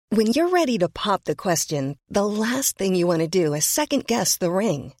When you're ready to pop the question, the last thing you want to do is second-guess the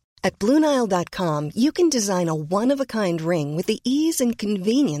ring. At BlueNile.com, you can design a one-of-a-kind ring with the ease and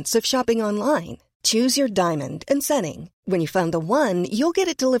convenience of shopping online. Choose your diamond and setting. When you find the one, you'll get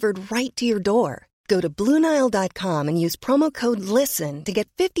it delivered right to your door. Go to BlueNile.com and use promo code LISTEN to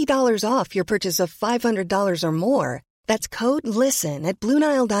get $50 off your purchase of $500 or more. That's code LISTEN at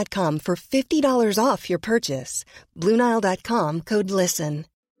BlueNile.com for $50 off your purchase. BlueNile.com, code LISTEN.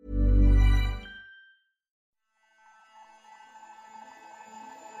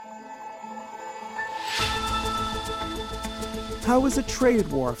 How is a trade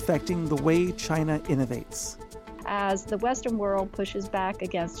war affecting the way China innovates? As the Western world pushes back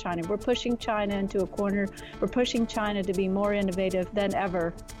against China, we're pushing China into a corner. We're pushing China to be more innovative than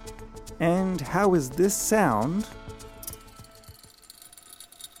ever. And how is this sound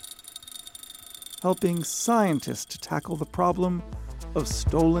helping scientists to tackle the problem of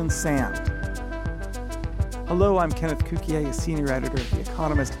stolen sand? Hello, I'm Kenneth Cukier, a senior editor of The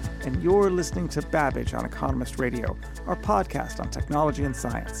Economist, and you're listening to Babbage on Economist Radio, our podcast on technology and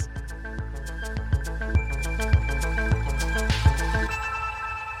science.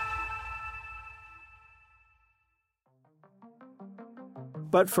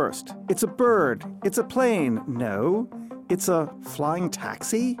 But first, it's a bird, it's a plane. No, it's a flying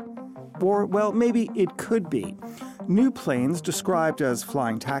taxi? Or, well, maybe it could be. New planes, described as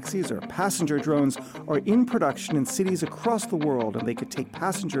flying taxis or passenger drones, are in production in cities across the world, and they could take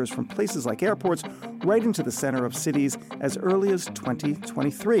passengers from places like airports right into the center of cities as early as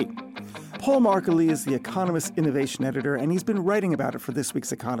 2023. Paul Markley is The Economist innovation editor, and he's been writing about it for this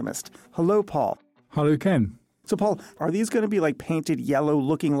week's Economist. Hello, Paul. Hello, Ken. So, Paul, are these going to be like painted yellow,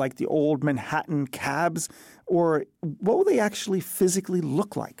 looking like the old Manhattan cabs? Or what will they actually physically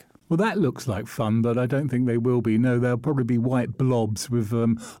look like? Well, that looks like fun, but I don't think they will be. No, they'll probably be white blobs with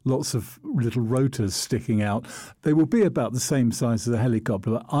lots of little rotors sticking out. They will be about the same size as a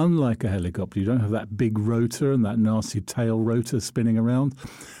helicopter, but unlike a helicopter, you don't have that big rotor and that nasty tail rotor spinning around.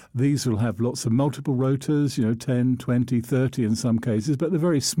 These will have lots of multiple rotors, 10, 20, 30 in some cases, but they're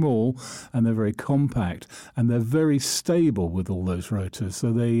very small and they're very compact and they're very stable with all those rotors.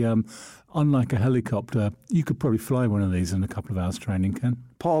 So they, unlike a helicopter, you could probably fly one of these in a couple of hours training, Ken.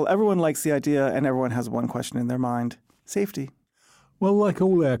 Paul, everyone likes the idea and everyone has one question in their mind. Safety. Well, like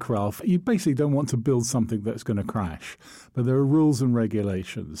all aircraft, you basically don't want to build something that's going to crash. But there are rules and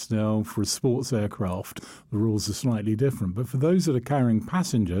regulations. Now, for a sports aircraft, the rules are slightly different. But for those that are carrying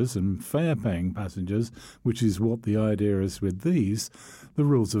passengers and fare-paying passengers, which is what the idea is with these, the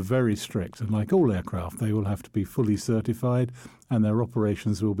rules are very strict. And like all aircraft, they will have to be fully certified and their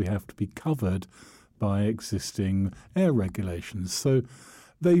operations will have to be covered by existing air regulations. So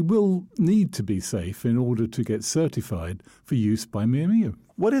they will need to be safe in order to get certified for use by MIAMU.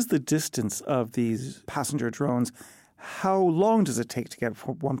 What is the distance of these passenger drones? How long does it take to get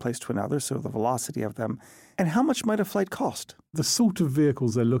from one place to another, so the velocity of them? And how much might a flight cost? The sort of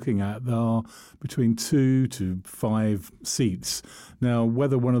vehicles they're looking at are between 2 to 5 seats. Now,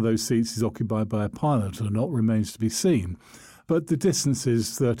 whether one of those seats is occupied by a pilot or not remains to be seen. But the distance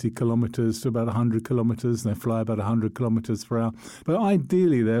is 30 kilometres to about 100 kilometres, and they fly about 100 kilometres per hour. But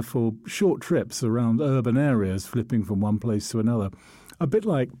ideally, they're for short trips around urban areas, flipping from one place to another. A bit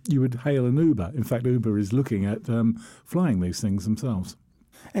like you would hail an Uber. In fact, Uber is looking at flying these things themselves.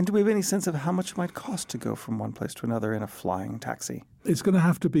 And do we have any sense of how much it might cost to go from one place to another in a flying taxi? It's going to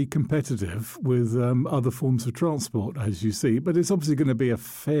have to be competitive with other forms of transport, as you see, but it's obviously going to be a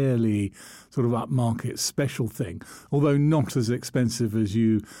fairly sort of upmarket special thing, although not as expensive as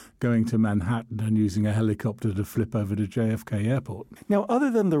you going to Manhattan and using a helicopter to flip over to JFK Airport. Now,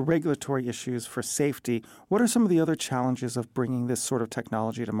 other than the regulatory issues for safety, what are some of the other challenges of bringing this sort of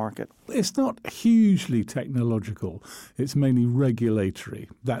technology to market? It's not hugely technological. It's mainly regulatory.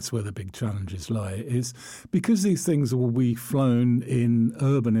 That's where the big challenges lie, is because these things will be flown in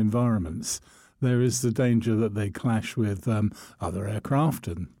urban environments, there is the danger that they clash with other aircraft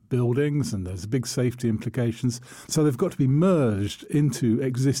and buildings, and there's big safety implications. So they've got to be merged into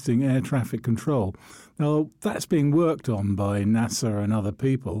existing air traffic control. Now, that's being worked on by NASA and other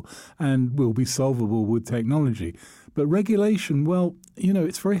people and will be solvable with technology. But regulation, well,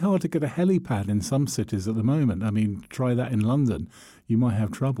 it's very hard to get a helipad in some cities at the moment. I mean, try that in London. You might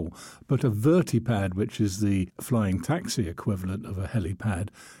have trouble. But a vertipad, which is the flying taxi equivalent of a helipad,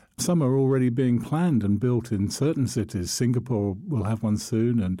 some are already being planned and built in certain cities. Singapore will have one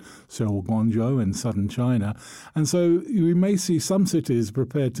soon, and Seoul, Guangzhou in southern China. And so we may see some cities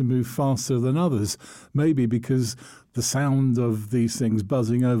prepared to move faster than others, maybe because the sound of these things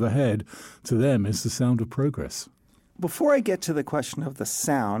buzzing overhead to them is the sound of progress. Before I get to the question of the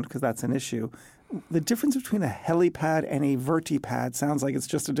sound, because that's an issue, the difference between a helipad and a vertipad sounds like it's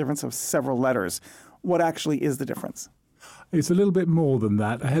just a difference of several letters. What actually is the difference? It's a little bit more than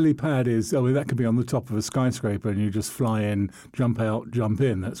that. A helipad is, that could be on the top of a skyscraper and you just fly in, jump out, jump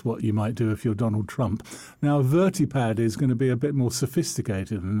in. That's what you might do if you're Donald Trump. Now, a vertipad is going to be a bit more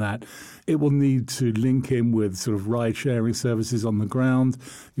sophisticated than that. It will need to link in with sort of ride-sharing services on the ground.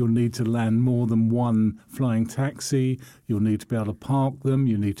 You'll need to land more than one flying taxi. You'll need to be able to park them.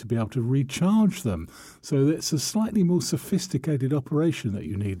 You need to be able to recharge them. So it's a slightly more sophisticated operation that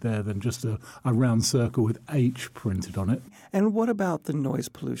you need there than just a round circle with H printed on it. And what about the noise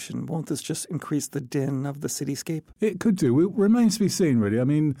pollution? Won't this just increase the din of the cityscape? It could do. It remains to be seen, really. I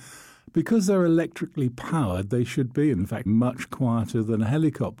mean, because they're electrically powered, they should be, in fact, much quieter than a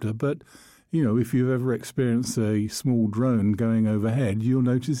helicopter. But, if you've ever experienced a small drone going overhead, you'll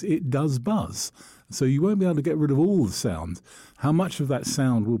notice it does buzz. So you won't be able to get rid of all the sound. How much of that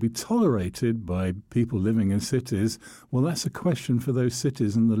sound will be tolerated by people living in cities? Well, that's a question for those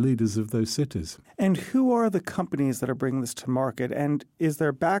cities and the leaders of those cities. And who are the companies that are bringing this to market? And is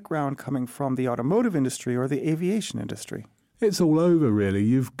their background coming from the automotive industry or the aviation industry? It's all over, really.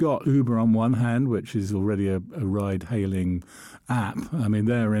 You've got Uber on one hand, which is already a ride-hailing app. I mean,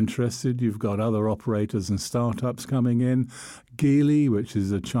 they're interested. You've got other operators and startups coming in. Geely, which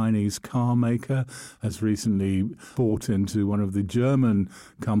is a Chinese car maker, has recently bought into one of the German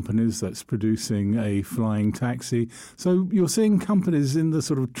companies that's producing a flying taxi. So you're seeing companies in the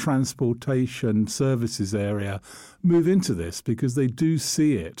sort of transportation services area move into this because they do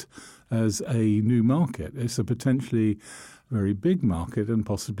see it as a new market. It's a potentially very big market and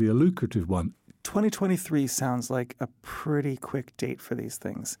possibly a lucrative one. 2023 sounds like a pretty quick date for these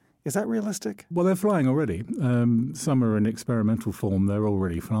things. Is that realistic? Well, they're flying already. Some are in experimental form. They're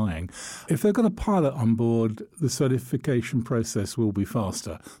already flying. If they've got a pilot on board, the certification process will be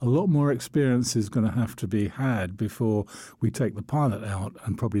faster. A lot more experience is going to have to be had before we take the pilot out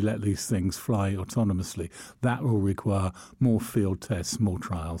and probably let these things fly autonomously. That will require more field tests, more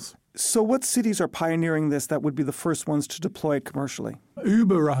trials. So what cities are pioneering this that would be the first ones to deploy it commercially?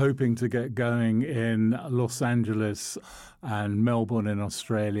 Uber are hoping to get going in Los Angeles and Melbourne in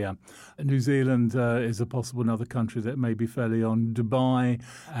Australia. New Zealand is a possible another country that may be fairly on. Dubai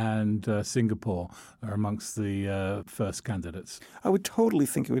and Singapore are amongst the first candidates. I would totally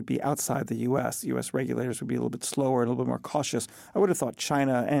think it would be outside the U.S. U.S. regulators would be a little bit slower, a little bit more cautious. I would have thought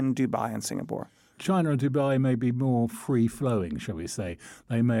China and Dubai and Singapore. China and Dubai may be more free-flowing, shall we say.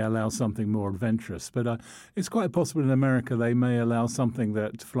 They may allow something more adventurous. But it's quite possible in America they may allow something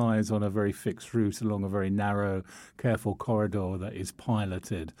that flies on a very fixed route along a very narrow, careful corridor that is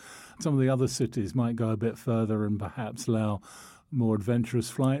piloted. Some of the other cities might go a bit further and perhaps allow more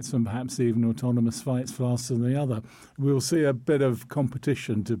adventurous flights and perhaps even autonomous flights faster than the other. We'll see a bit of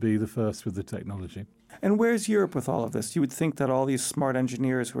competition to be the first with the technology. And where's Europe with all of this? You would think that all these smart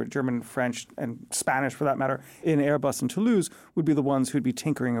engineers who are German and French and Spanish, for that matter, in Airbus and Toulouse would be the ones who'd be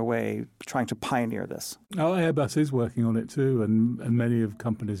tinkering away, trying to pioneer this. Oh, Airbus is working on it too, and many of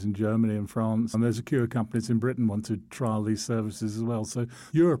companies in Germany and France. And there's a queue of companies in Britain want to trial these services as well. So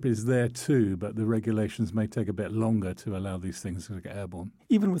Europe is there too, but the regulations may take a bit longer to allow these things to get airborne.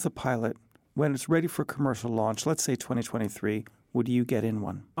 Even with a pilot, when it's ready for commercial launch, let's say 2023, would you get in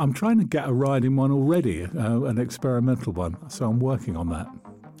one? I'm trying to get a ride in one already, an experimental one. So I'm working on that.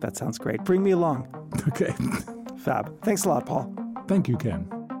 That sounds great. Bring me along. Okay. Fab. Thanks a lot, Paul. Thank you, Ken.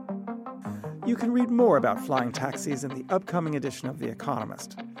 You can read more about flying taxis in the upcoming edition of The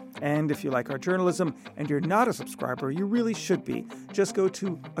Economist. And if you like our journalism and you're not a subscriber, you really should be. Just go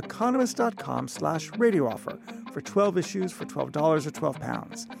to economist.com/radio offer for 12 issues for $12 or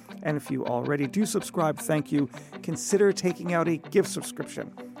 £12. And if you already do subscribe, thank you. Consider taking out a gift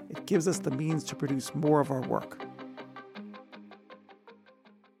subscription. It gives us the means to produce more of our work.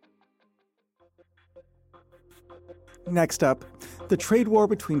 Next up, the trade war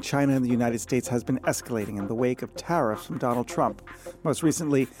between China and the United States has been escalating in the wake of tariffs from Donald Trump. Most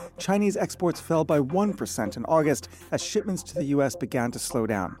recently, Chinese exports fell by 1% in August as shipments to the U.S. began to slow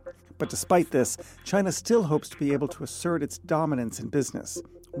down. But despite this, China still hopes to be able to assert its dominance in business.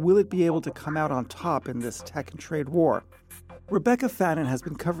 Will it be able to come out on top in this tech and trade war? Rebecca Fannin has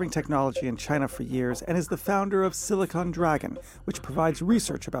been covering technology in China for years and is the founder of Silicon Dragon, which provides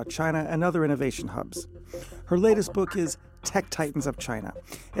research about China and other innovation hubs. Her latest book is Tech Titans of China.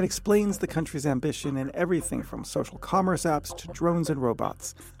 It explains the country's ambition in everything from social commerce apps to drones and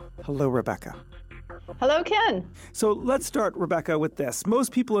robots. Hello, Rebecca. Hello, Ken. So let's start, Rebecca, with this.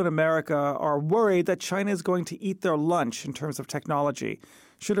 Most people in America are worried that China is going to eat their lunch in terms of technology.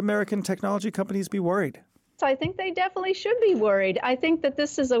 Should American technology companies be worried? I think they definitely should be worried. I think that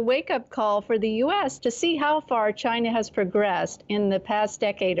this is a wake-up call for the U.S. to see how far China has progressed in the past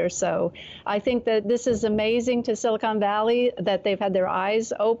decade or so. I think that this is amazing to Silicon Valley, that they've had their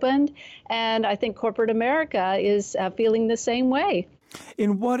eyes opened, and I think corporate America is feeling the same way.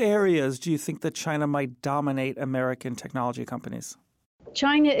 In what areas do you think that China might dominate American technology companies?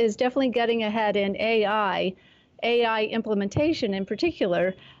 China is definitely getting ahead in AI implementation in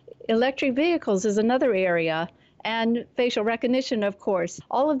particular. Electric vehicles is another area, and facial recognition, of course.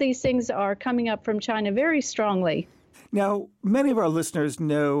 All of these things are coming up from China very strongly. Now, many of our listeners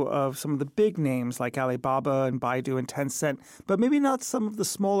know of some of the big names like Alibaba and Baidu and Tencent, but maybe not some of the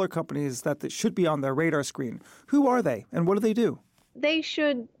smaller companies that should be on their radar screen. Who are they, and what do they do? They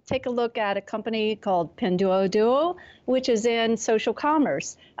should take a look at a company called Pinduoduo, which is in social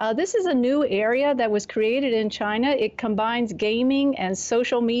commerce. This is a new area that was created in China. It combines gaming and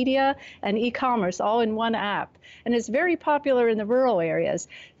social media and e-commerce all in one app. And it's very popular in the rural areas.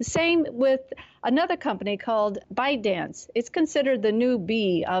 The same with another company called ByteDance. It's considered the new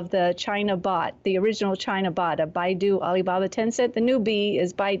B of the China bot, the original China bot of Baidu, Alibaba, Tencent. The new B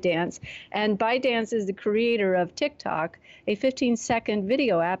is ByteDance. And ByteDance is the creator of TikTok, a 15-second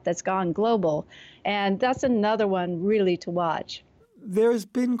video app that's gone global. And that's another one really to watch. There's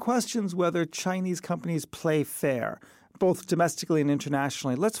been questions whether Chinese companies play fair, both domestically and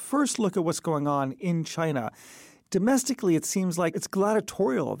internationally. Let's first look at what's going on in China. Domestically, it seems like it's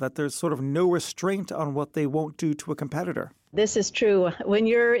gladiatorial, that there's sort of no restraint on what they won't do to a competitor. This is true. When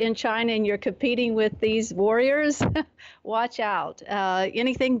you're in China and you're competing with these warriors, watch out.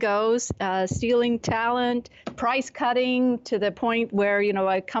 Anything goes, stealing talent, price cutting to the point where,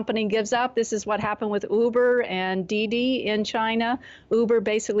 a company gives up. This is what happened with Uber and Didi in China. Uber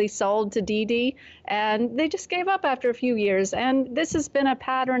basically sold to Didi, and they just gave up after a few years. And this has been a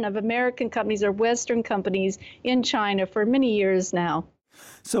pattern of American companies or Western companies in China for many years now.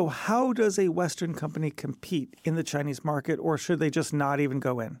 So how does a Western company compete in the Chinese market, or should they just not even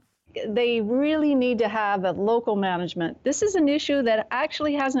go in? They really need to have a local management. This is an issue that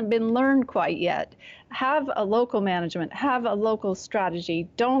actually hasn't been learned quite yet. Have a local management, have a local strategy.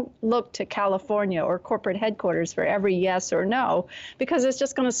 Don't look to California or corporate headquarters for every yes or no, because it's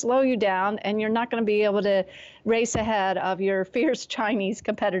just going to slow you down and you're not going to be able to race ahead of your fierce Chinese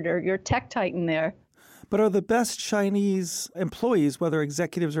competitor, your tech titan there. But are the best Chinese employees, whether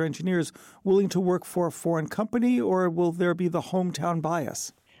executives or engineers, willing to work for a foreign company, or will there be the hometown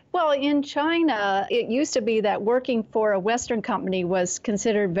bias? Well, in China, it used to be that working for a Western company was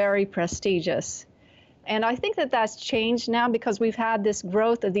considered very prestigious. And I think that that's changed now because we've had this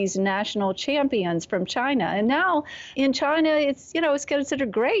growth of these national champions from China. And now in China, it's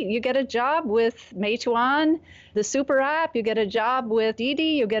considered great. You get a job with Meituan, the super app. You get a job with Didi.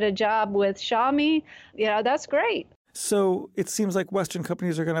 You get a job with Xiaomi. That's great. So it seems like Western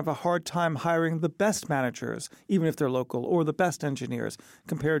companies are going to have a hard time hiring the best managers, even if they're local, or the best engineers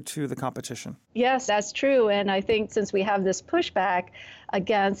compared to the competition. Yes, that's true. And I think since we have this pushback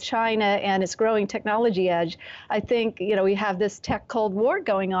against China and its growing technology edge, I think, we have this tech Cold War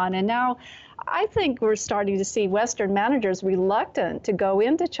going on. And now I think we're starting to see Western managers reluctant to go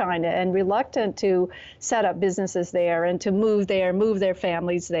into China and reluctant to set up businesses there and to move there, move their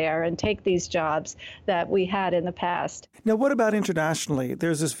families there and take these jobs that we had in the past. Now, what about internationally?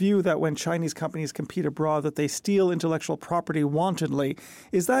 There's this view that when Chinese companies compete abroad, that they steal intellectual property wantonly.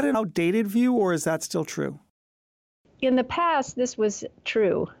 Is that an outdated view, or is that still true? In the past, this was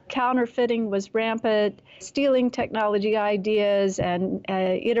true. Counterfeiting was rampant. Stealing technology ideas and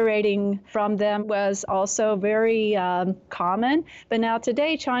iterating from them was also very common. But now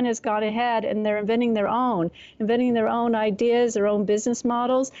today, China's gone ahead and they're inventing their own ideas, their own business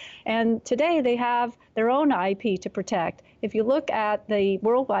models. And today they have their own IP to protect. If you look at the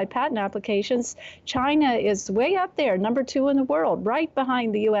worldwide patent applications, China is way up there, number 2 in the world, right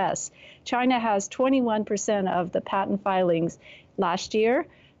behind the U.S. China has 21% of the patent filings last year,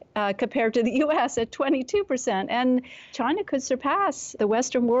 compared to the U.S. at 22%. And China could surpass the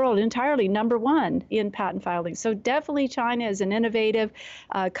Western world entirely, number 1 in patent filings. So definitely China is an innovative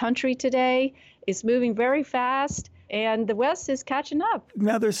country today. It's moving very fast. And the West is catching up.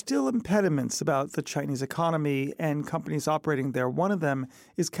 Now, there's still impediments about the Chinese economy and companies operating there. One of them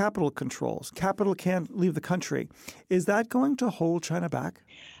is capital controls. Capital can't leave the country. Is that going to hold China back?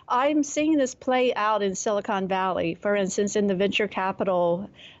 I'm seeing this play out in Silicon Valley, for instance, in the venture capital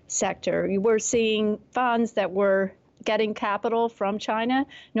sector. We're seeing funds that were getting capital from China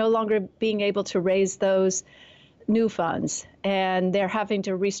no longer being able to raise those new funds, and they're having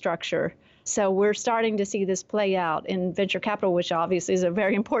to restructure. So we're starting to see this play out in venture capital, which obviously is a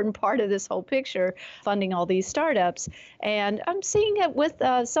very important part of this whole picture, funding all these startups. And I'm seeing it with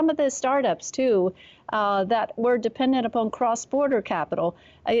some of the startups, too, that were dependent upon cross-border capital.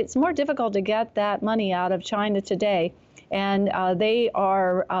 It's more difficult to get that money out of China today. And they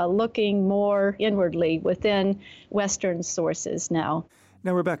are looking more inwardly within Western sources now.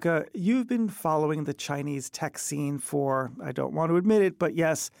 Now, Rebecca, you've been following the Chinese tech scene for, I don't want to admit it, but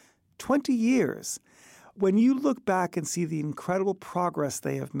yes, 20 years. When you look back and see the incredible progress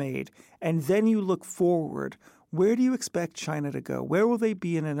they have made, and then you look forward, where do you expect China to go? Where will they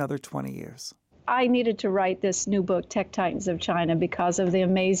be in another 20 years? I needed to write this new book, Tech Titans of China, because of the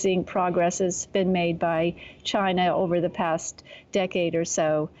amazing progress that's been made by China over the past decade or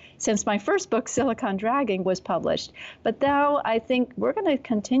so, since my first book, Silicon Dragon, was published. But now I think we're going to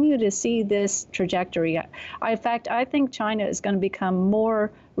continue to see this trajectory. In fact, I think China is going to become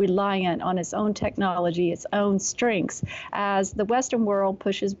more reliant on its own technology, its own strengths, as the Western world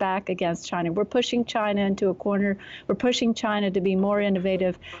pushes back against China. We're pushing China into a corner. We're pushing China to be more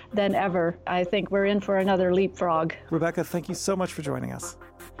innovative than ever. I think we're in for another leapfrog. Rebecca, thank you so much for joining us.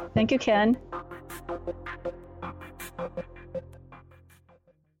 Thank you, Ken.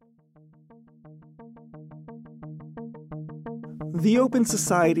 The Open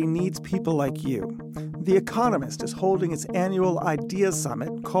Society needs people like you. The Economist is holding its annual Ideas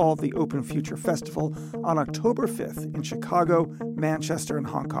Summit, called the Open Future Festival, on October 5th in Chicago, Manchester, and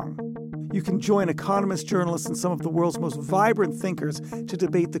Hong Kong. You can join Economist journalists and some of the world's most vibrant thinkers to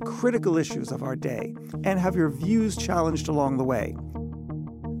debate the critical issues of our day and have your views challenged along the way.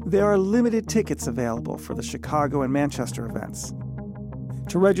 There are limited tickets available for the Chicago and Manchester events.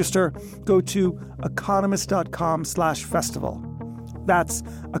 To register, go to economist.com/festival. That's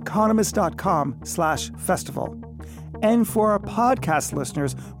economist.com/festival. And for our podcast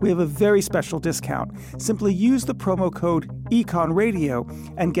listeners, we have a very special discount. Simply use the promo code EconRadio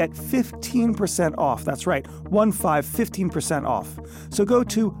and get 15% off. That's right, 15% off. So go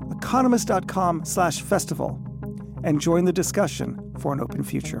to economist.com/festival and join the discussion for an open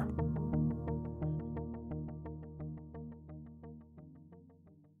future.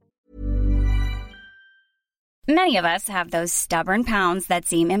 Many of us have those stubborn pounds that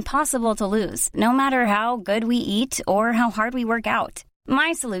seem impossible to lose, no matter how good we eat or how hard we work out.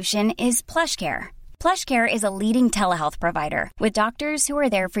 My solution is PlushCare. PlushCare is a leading telehealth provider with doctors who are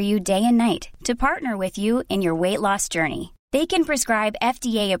there for you day and night to partner with you in your weight loss journey. They can prescribe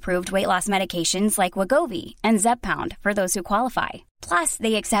FDA-approved weight loss medications like Wegovy and Zepbound for those who qualify. Plus,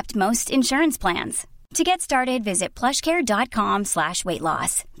 they accept most insurance plans. To get started, visit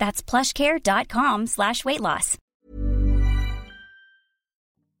plushcare.com/weightloss. That's plushcare.com/weightloss.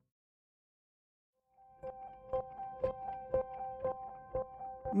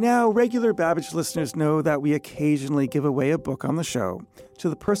 Now, regular Babbage listeners know that we occasionally give away a book on the show to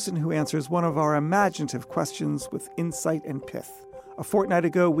the person who answers one of our imaginative questions with insight and pith. A fortnight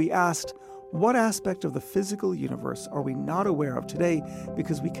ago, we asked, what aspect of the physical universe are we not aware of today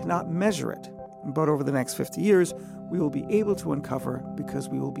because we cannot measure it? But over the next 50 years, we will be able to uncover because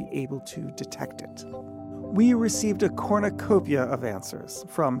we will be able to detect it. We received a cornucopia of answers,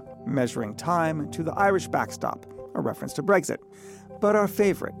 from measuring time to the Irish backstop, a reference to Brexit. But our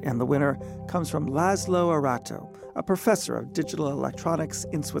favorite, and the winner, comes from Laszlo Arato, a professor of digital electronics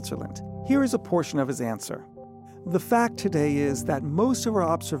in Switzerland. Here is a portion of his answer. The fact today is that most of our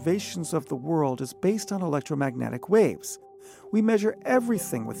observations of the world is based on electromagnetic waves. We measure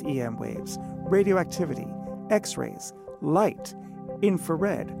everything with EM waves, radioactivity, X-rays, light,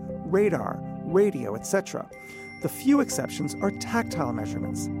 infrared, radar, radio, etc. The few exceptions are tactile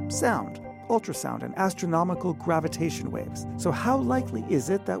measurements, sound, ultrasound, and astronomical gravitation waves. So how likely is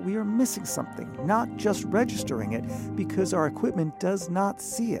it that we are missing something, not just registering it because our equipment does not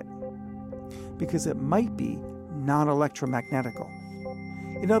see it? Because it might be non-electromagnetical.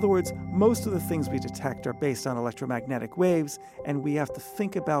 In other words, most of the things we detect are based on electromagnetic waves, and we have to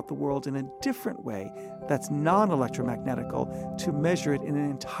think about the world in a different way that's non-electromagnetical to measure it in an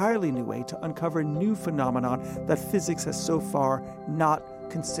entirely new way to uncover new phenomenon that physics has so far not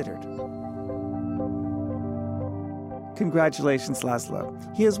considered. Congratulations, Laszlo.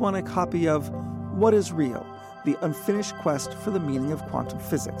 He has won a copy of What is Real? The Unfinished Quest for the Meaning of Quantum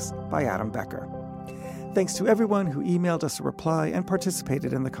Physics by Adam Becker. Thanks to everyone who emailed us a reply and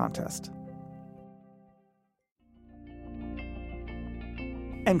participated in the contest.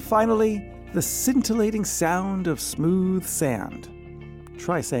 And finally, the scintillating sound of smooth sand.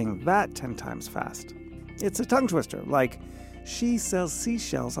 Try saying that 10 times fast. It's a tongue twister, like, she sells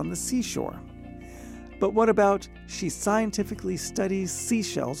seashells on the seashore. But what about she scientifically studies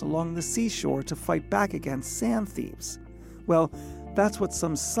seashells along the seashore to fight back against sand thieves? Well, that's what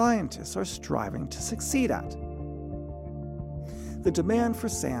some scientists are striving to succeed at. The demand for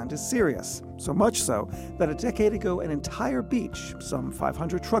sand is serious, so much so that a decade ago an entire beach, some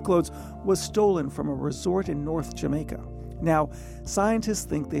 500 truckloads, was stolen from a resort in North Jamaica. Now, scientists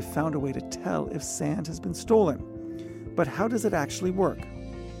think they've found a way to tell if sand has been stolen. But how does it actually work?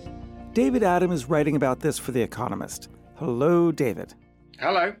 David Adam is writing about this for The Economist. Hello, David.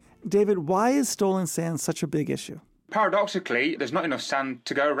 Hello. David, why is stolen sand such a big issue? Paradoxically, there's not enough sand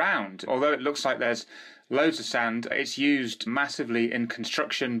to go around. Although it looks like there's loads of sand, it's used massively in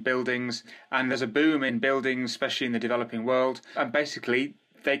construction, buildings, and there's a boom in buildings, especially in the developing world. And basically,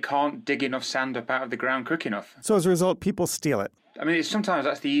 they can't dig enough sand up out of the ground quick enough. So as a result, people steal it. I mean, sometimes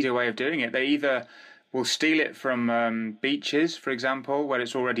that's the easier way of doing it. They either will steal it from beaches, for example, where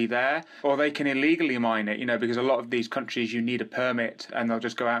it's already there, or they can illegally mine it, because a lot of these countries you need a permit and they'll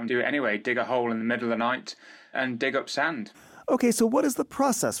just go out and do it anyway, dig a hole in the middle of the night and dig up sand. Okay, so what is the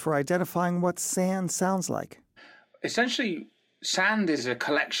process for identifying what sand sounds like? Essentially, sand is a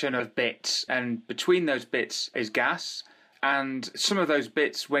collection of bits, and between those bits is gas. And some of those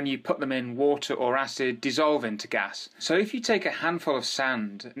bits, when you put them in water or acid, dissolve into gas. So if you take a handful of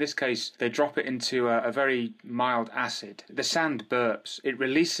sand, in this case, they drop it into a very mild acid, the sand burps. It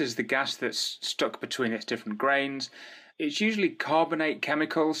releases the gas that's stuck between its different grains. It's usually carbonate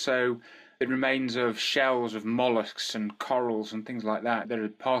chemical, so it remains of shells of mollusks and corals and things like that are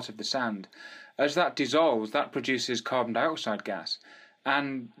part of the sand. As that dissolves, that produces carbon dioxide gas.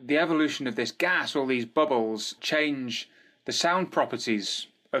 And the evolution of this gas, all these bubbles, change the sound properties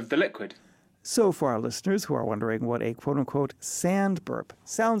of the liquid. So for our listeners who are wondering what a quote-unquote sand burp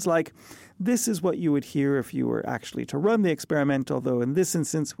sounds like, this is what you would hear if you were actually to run the experiment, although in this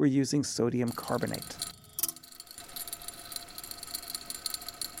instance we're using sodium carbonate.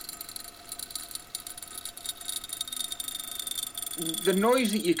 The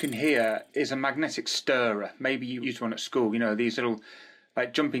noise that you can hear is a magnetic stirrer. Maybe you used one at school, these little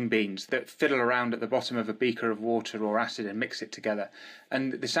like jumping beans that fiddle around at the bottom of a beaker of water or acid and mix it together.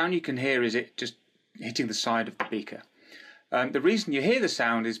 And the sound you can hear is it just hitting the side of the beaker. The reason you hear the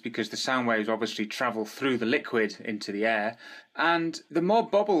sound is because the sound waves obviously travel through the liquid into the air. And the more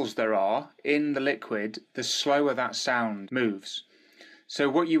bubbles there are in the liquid, the slower that sound moves. So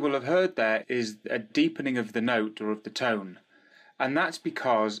what you will have heard there is a deepening of the note or of the tone. And that's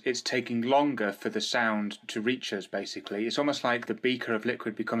because it's taking longer for the sound to reach us, basically. It's almost like the beaker of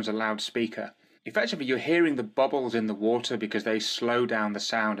liquid becomes a loudspeaker. Effectively, you're hearing the bubbles in the water because they slow down the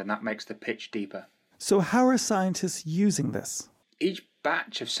sound, and that makes the pitch deeper. So how are scientists using this? Each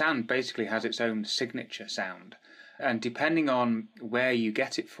batch of sand basically has its own signature sound. And depending on where you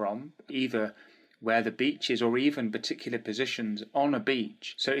get it from, either where the beach is or even particular positions on a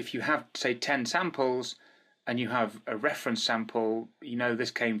beach. So if you have, say, 10 samples, and you have a reference sample, this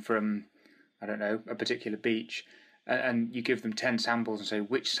came from, a particular beach, and you give them 10 samples and say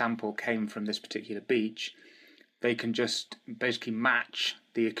which sample came from this particular beach, they can just basically match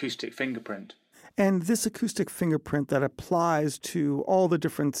the acoustic fingerprint. And this acoustic fingerprint that applies to all the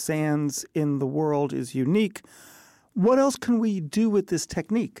different sands in the world is unique. What else can we do with this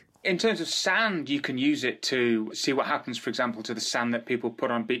technique? In terms of sand, you can use it to see what happens, for example, to the sand that people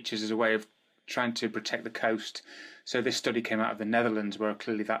put on beaches as a way of trying to protect the coast. So this study came out of the Netherlands, where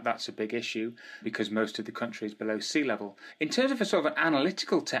clearly that's a big issue because most of the country is below sea level. In terms of a sort of an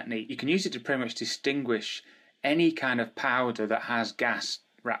analytical technique, you can use it to pretty much distinguish any kind of powder that has gas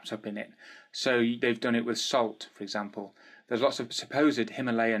wrapped up in it. So they've done it with salt, for example. There's lots of supposed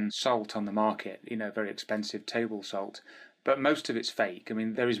Himalayan salt on the market, very expensive table salt, but most of it's fake. I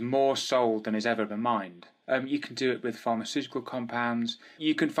mean, there is more sold than has ever been mined. You can do it with pharmaceutical compounds.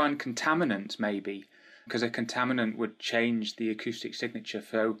 You can find contaminants, maybe, because a contaminant would change the acoustic signature.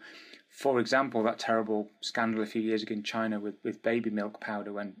 So, for example, that terrible scandal a few years ago in China with baby milk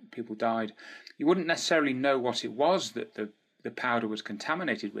powder when people died, you wouldn't necessarily know what it was that the powder was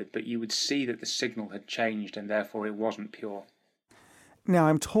contaminated with, but you would see that the signal had changed and therefore it wasn't pure. Now,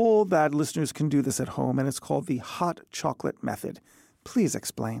 I'm told that listeners can do this at home, and it's called the hot chocolate method. Please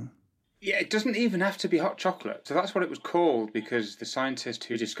explain. Yeah, it doesn't even have to be hot chocolate. So that's what it was called because the scientist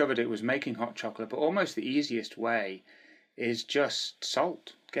who discovered it was making hot chocolate. But almost the easiest way is just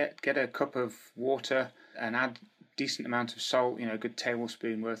salt. Get a cup of water and add a decent amount of salt, a good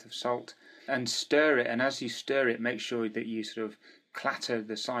tablespoon worth of salt, and stir it. And as you stir it, make sure that you sort of clatter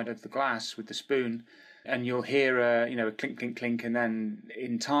the side of the glass with the spoon, and you'll hear a clink, clink, clink, and then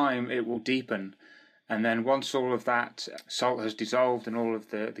in time it will deepen. And then once all of that salt has dissolved and all of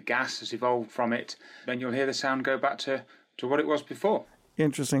the gas has evolved from it, then you'll hear the sound go back to what it was before.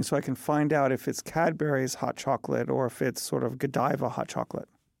 Interesting. So I can find out if it's Cadbury's hot chocolate or if it's sort of Godiva hot chocolate.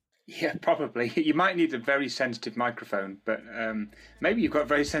 Yeah, probably. You might need a very sensitive microphone, but maybe you've got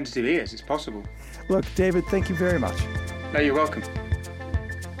very sensitive ears. It's possible. Look, David, thank you very much. No, you're welcome.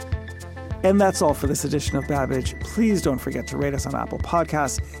 And that's all for this edition of Babbage. Please don't forget to rate us on Apple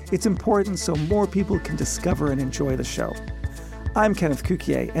Podcasts. It's important so more people can discover and enjoy the show. I'm Kenneth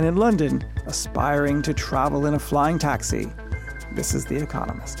Cukier, and in London, aspiring to travel in a flying taxi, this is The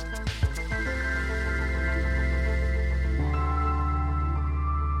Economist.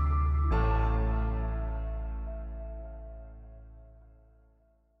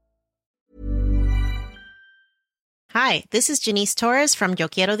 Hi, this is Janice Torres from Yo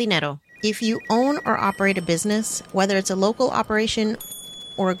Quiero Dinero. If you own or operate a business, whether it's a local operation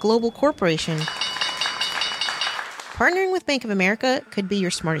or a global corporation, partnering with Bank of America could be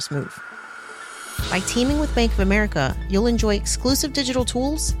your smartest move. By teaming with Bank of America, you'll enjoy exclusive digital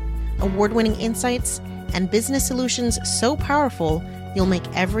tools, award-winning insights, and business solutions so powerful you'll make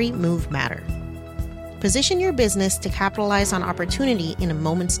every move matter. Position your business to capitalize on opportunity in a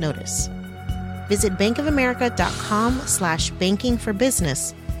moment's notice. Visit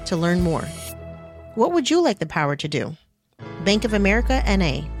bankofamerica.com/bankingforbusiness to learn more. What would you like the power to do? Bank of America,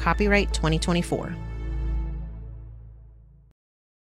 N.A., copyright 2024.